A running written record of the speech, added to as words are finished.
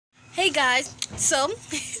guys, so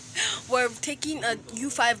we're taking a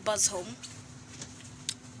U5 bus home.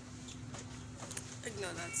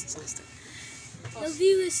 Ignore that, it's disgusting. The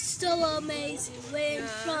view is still amazing. We're in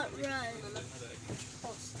front row.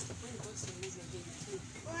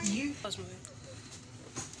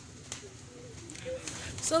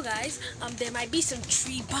 So guys, there might be some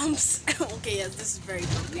tree bumps. Okay, yes, this is very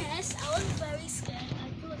bumpy. Yes, I was very scared. I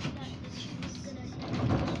thought that the tree was gonna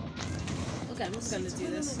hit. Okay, I'm just gonna do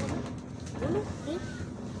this.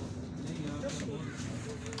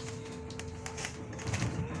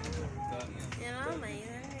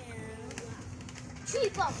 Tree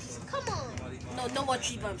bumps, come on. No, no more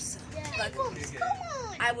tree bumps. Yeah. Like, Tree bumps, come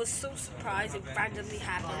on. I was so surprised it randomly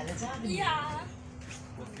happened. Yeah.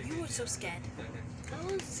 You were so scared. I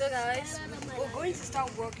was So guys, scared out of my we're life. going to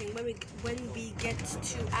start working when we get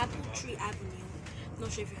to Apple Tree Avenue.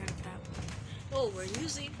 Not sure if you heard of that. Oh, we're in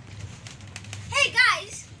UZ. Hey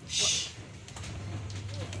guys! Shh.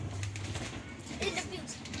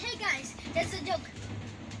 Interviews. Hey guys, there's a joke.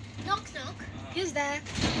 Knock knock. Who's there?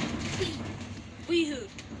 Wee. We who?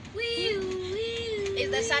 Wee wee. Is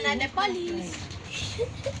the son of the police?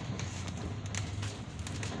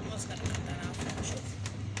 I'm just gonna cut that out for sure.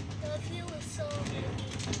 The view is so pretty.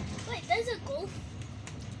 Wait, there's a golf.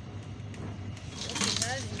 Okay,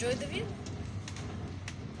 guys, enjoy the view.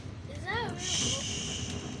 Is that a real golf?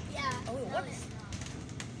 Yeah. Oh, no, what? it's not.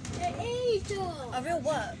 The angel. A real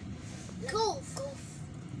what? Golf. Golf.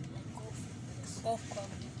 Like golf. Golf club.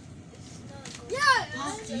 Yeah.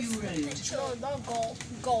 No, not golf.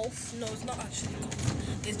 Golf. No, it's not actually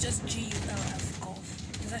golf. It's just GULF golf.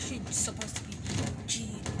 It's actually supposed to be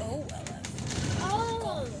GOLF.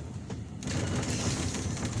 Oh.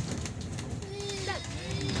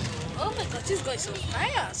 Oh my god, she's going so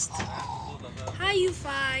fast. Hi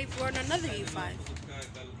U5. We're on another U5.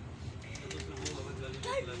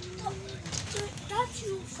 That's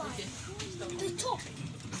you fine. The top.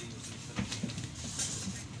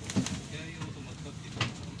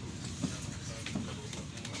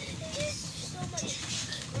 There's so much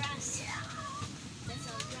grass. That's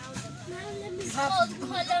around the now let me called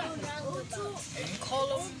color roundabout.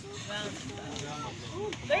 Column roundabout.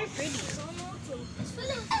 Very pretty. It's full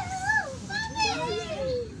of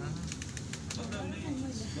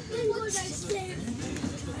then go downstairs.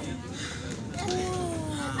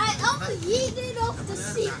 I overheated off the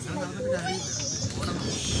seat.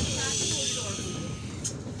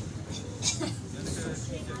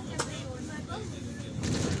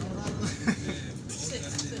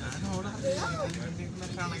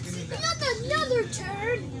 Another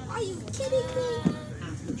turn? Are you kidding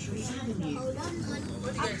me? Hold on, honey.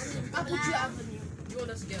 Apple Tree Avenue. You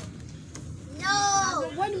want us to go? No.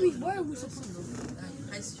 Where are we supposed to go?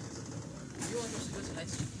 High Street. You want us to go to High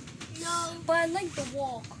Street? No. But I like the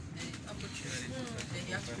walk. Apple Tree. Then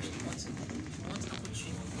you have to pick one. You want Apple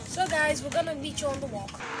Tree. So guys, we're gonna meet you on the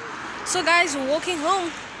walk. So guys, we're walking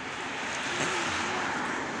home.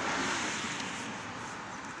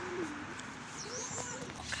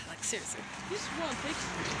 Okay, like seriously. This one takes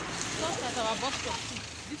just at our bus stop.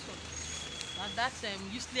 This one. And that's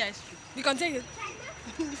Usley High Street. You can take it.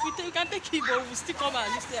 If you take, you can take it, but we'll still come at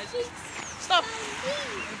Usley High Street. Stop.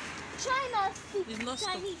 China speak It's not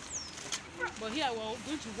stop. Chinese. But here we're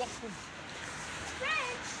going to walk home.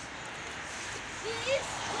 French. Is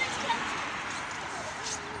which country?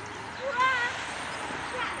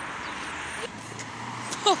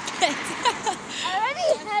 I already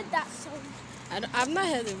heard that song. I've not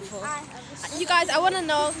heard it before. I have a You guys, I want to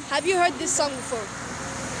know, have you heard this song before?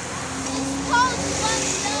 called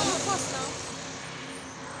Pause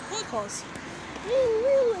Who calls?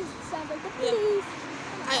 It sounds like the police.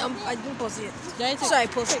 I didn't pause it. Yeah, it's Sorry, I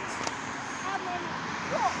paused it. How many?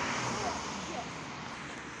 Look.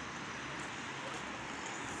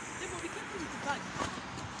 But we can't put it in the bag.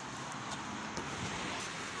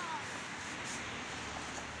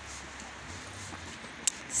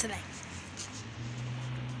 Select.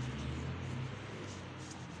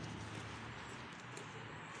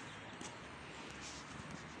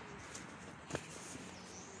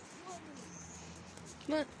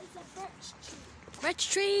 What? It's a French tree. Red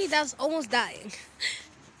tree that's almost dying.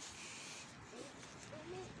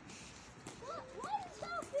 What is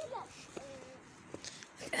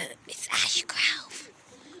that? It's Ash Grove.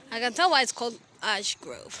 I can tell why it's called Ash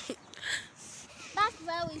Grove. That's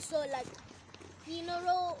where we saw like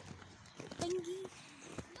funeral thingy.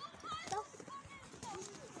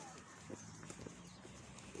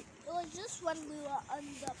 It was just when we were on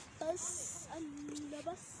the bus.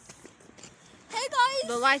 Hey guys.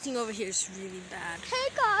 The lighting over here is really bad. Hey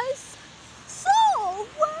guys. So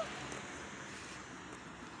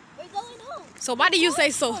we're going So why do you say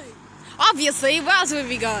so? Obviously, where else would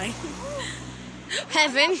we going?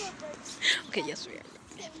 Heaven. Okay, yes we are.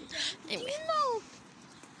 Anyway.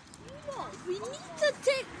 We need to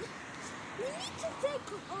take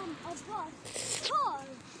a bus.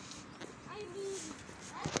 Because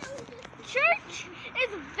church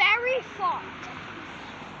is very far.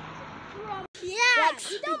 Yeah,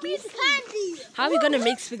 we don't need candy. How are we gonna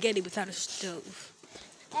make spaghetti without a stove?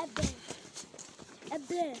 A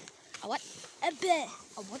bit. A what? A bit.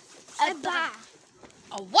 A what? A ba.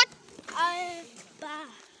 A what? A ba.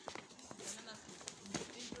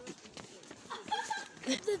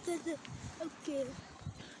 Okay.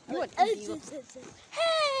 What?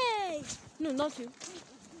 Hey! No, not you.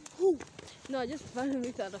 Who? No, I just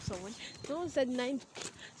randomly thought of someone. Someone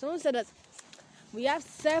said that we have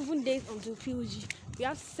 7 days until PUG. We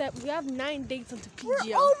have 9 days until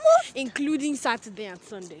PGL, including Saturday and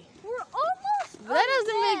Sunday. We're almost That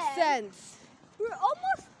doesn't make sense. We're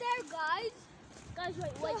almost there, guys. Guys,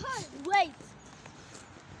 wait.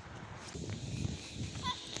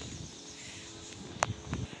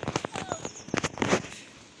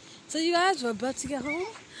 So you guys, we're about to get home,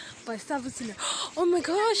 but I started to oh my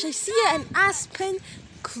gosh, I see an Aspen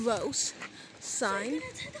close sign.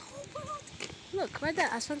 Look, right there,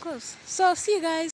 Aspen close. So see you guys.